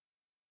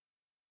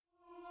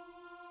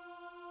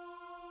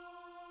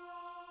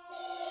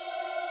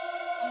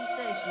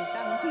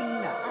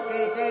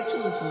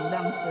厝人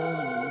锁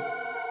门，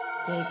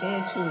家家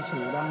厝厝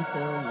人锁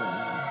门。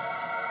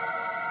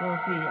保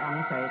庇翁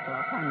婿大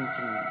趁钱，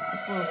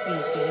保庇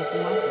家官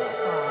食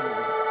饱呢。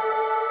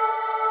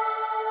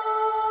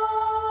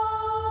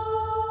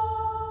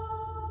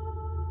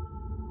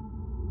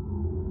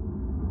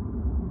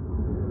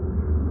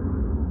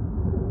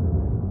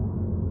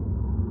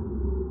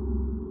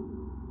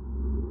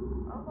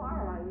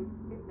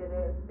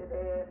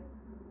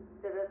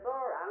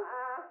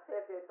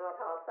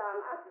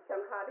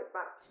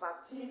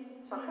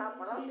北骹不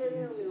老见牛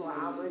牛，后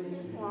尾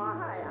看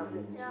海，后尾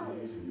听啊！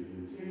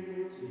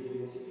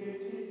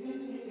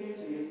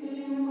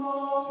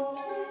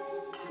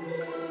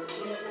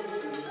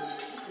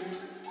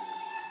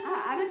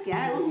你行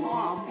有看，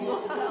比我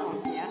较有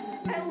行。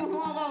迄有看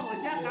我有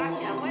只家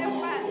行，我要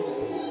捌，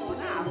我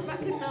哪后捌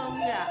去倒位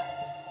啊？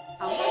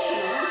后捌是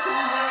拢出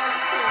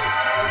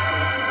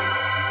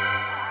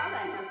来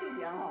兄细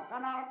条吼，敢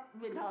若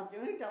面头前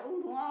迄条乌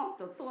摊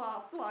就带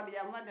念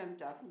啊念诚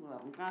久啊，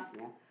毋敢行。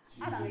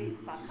人伊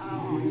北骹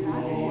吼，伊哪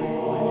会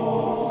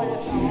我就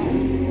走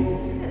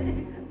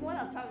我若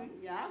走伊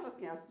行，我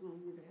行输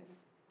去咧。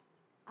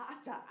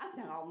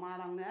正后妈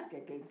人咧，加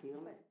桥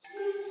咧。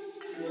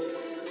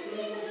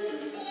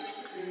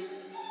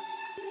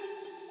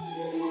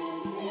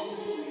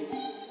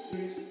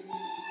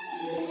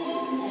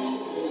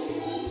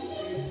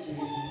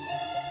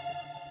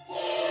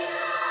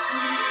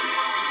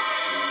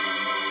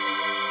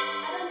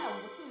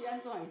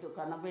就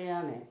干那要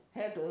安尼，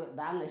迄着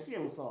人的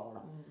性数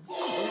啦。无啥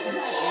会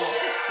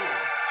出错。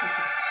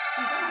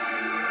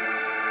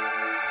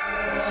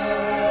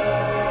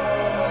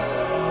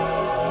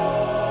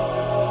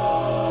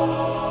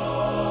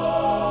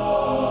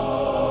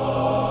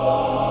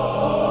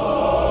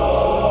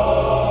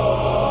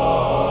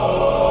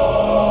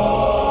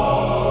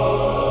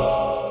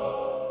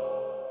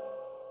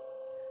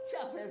吃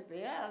肥肥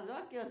啊，我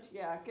叫吃，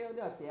叫了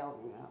条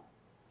命。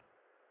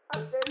这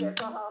个大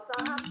后生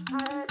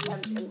渐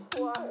渐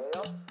花的哦，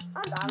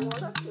人我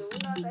咧想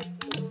咱来几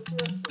乎少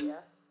食。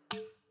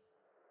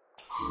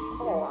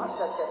食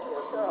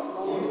少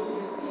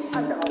讲，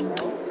就后面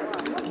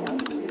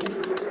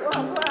我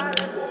安尼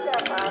煮只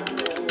巴肚，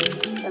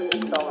运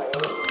动的，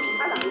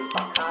人北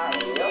骹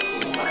的哦，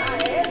北骹的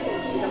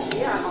就是皮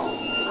啊吼，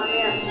安尼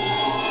啊，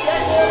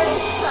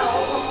走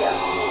我叫，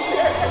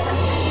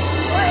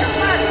我要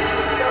捌，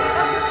就捌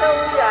去倒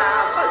位啊，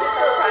捌去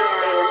倒饭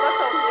的，捌做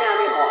啥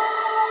哩吼？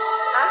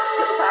警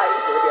察伊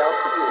就了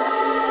解啦，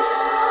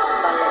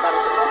人讲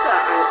较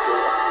安全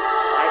啦，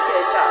来介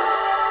绍。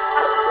我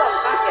毋敢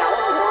行，我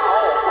唔看哦，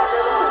看着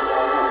拢很无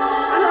吼。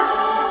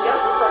了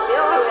是做了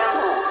安尼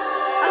吼，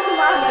即摆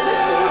安尼咧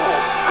行吼，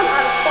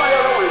看了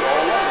拢会无，我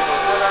唔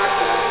知哪行。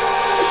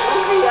讲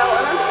起啊，我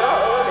咱了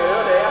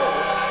啊，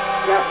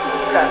也是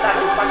啦，咱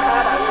北骹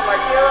人嘛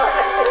少。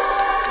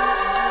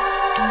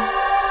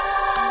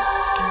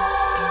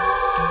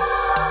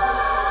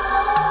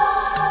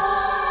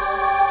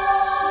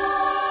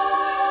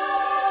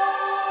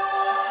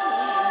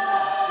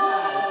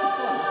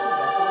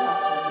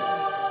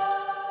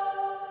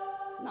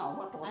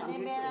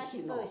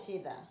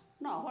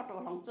哪有法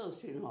度通做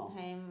训吼？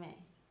嘿妹。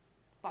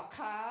北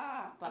骹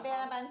啊！要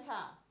安怎挽草？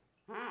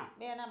哈？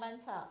要安怎挽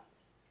草？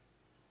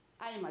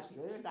伊嘛是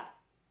落力，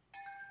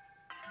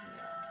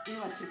伊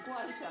嘛是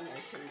挂迄双个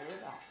穿落力。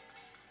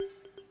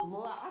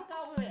无啊，到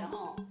尾啊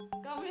吼，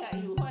到尾啊伊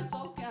有法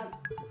做囝，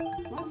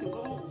我是讲有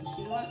时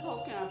我做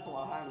囝大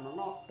汉，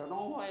就拢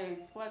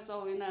法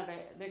做囡仔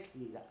咧去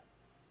啦。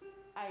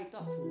伊住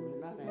厝里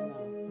安尼啦。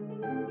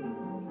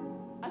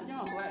怎啊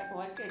互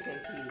伊嫁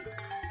去？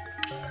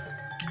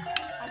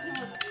怎啊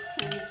厝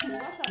我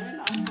送你南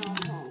方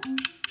吼，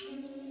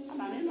人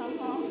咧南方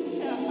车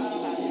卡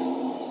来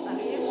啊，人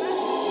咧摆。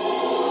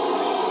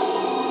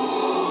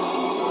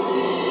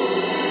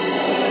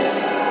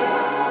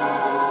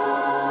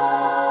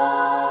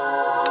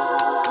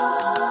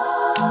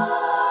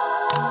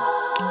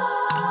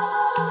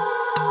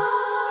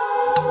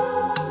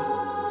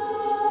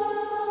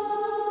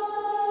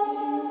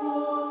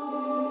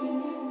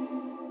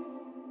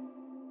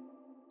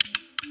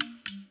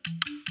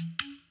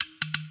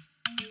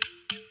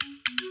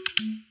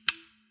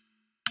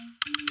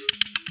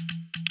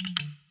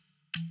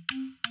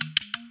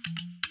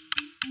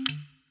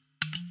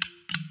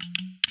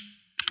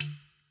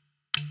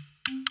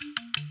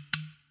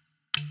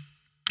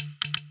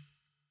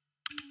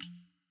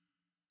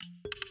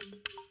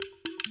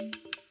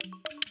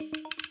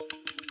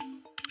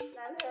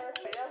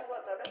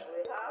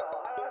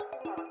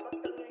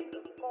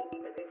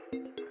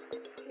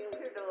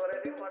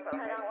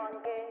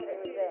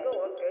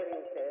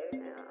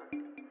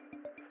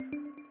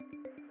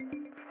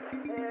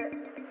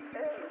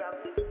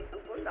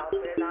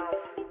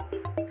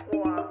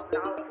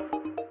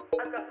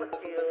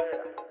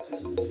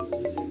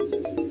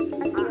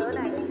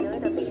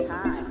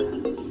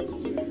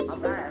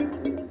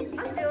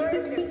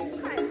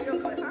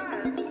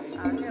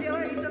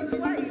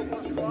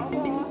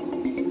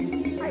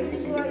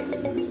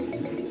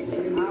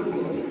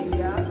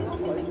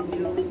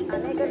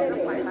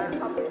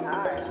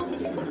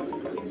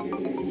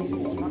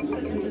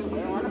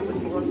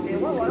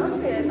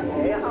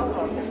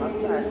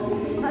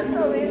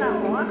面啦，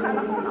我看到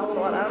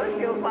好大人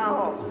咧烧花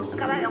吼，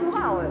敢若用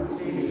炮的，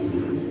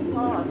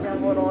哦，真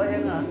无路用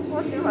啊！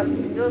我想话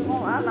就讲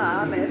安那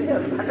安尼了，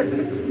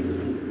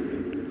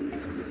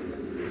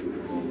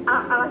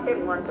兴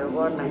阮就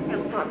阮来兴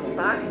发，早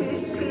起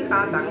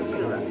家工手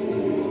啦。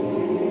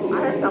迄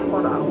三个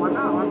人，我那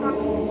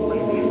袂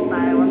明白，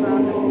我那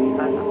去家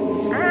工。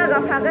啊，落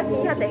头个煮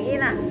遐第一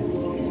啦。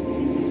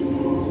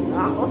啊，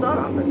好多人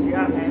就是安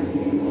尼。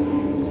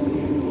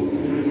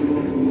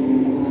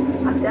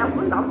啊，食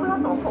本老母要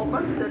大口本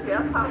就食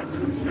炒，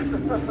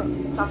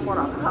三个人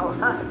炒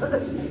啦。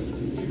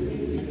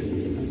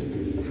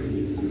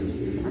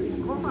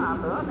我嘛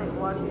都安尼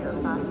我去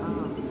干啊。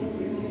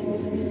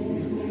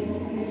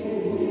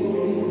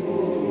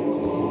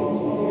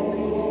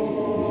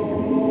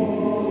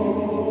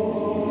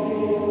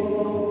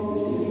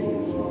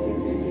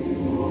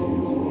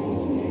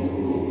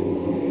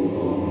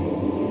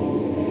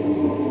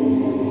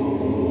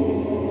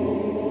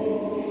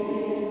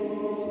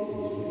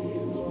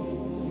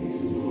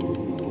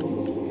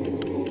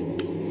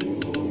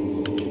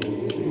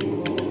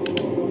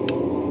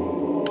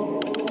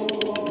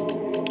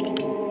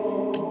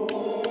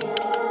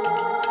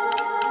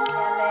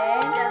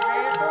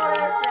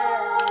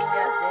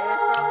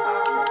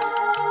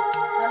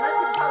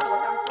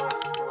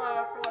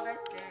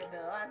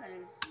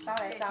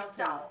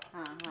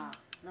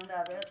两粒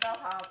苗走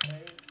跑皮，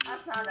啊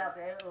三粒苗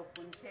学分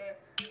车，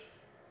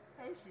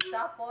迄是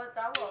查甫查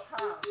某较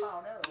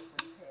有咧学分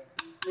车，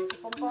就是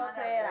分补车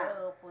啦。学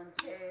分车，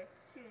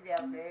四粒苗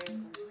鱼尾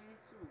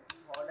子，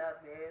五粒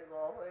苗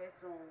五花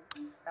子，六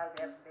粒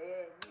苗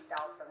米豆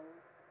肠，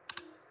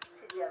七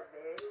粒苗七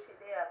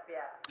粒饼，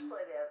八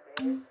粒苗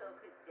做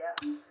去食，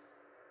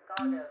九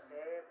粒苗。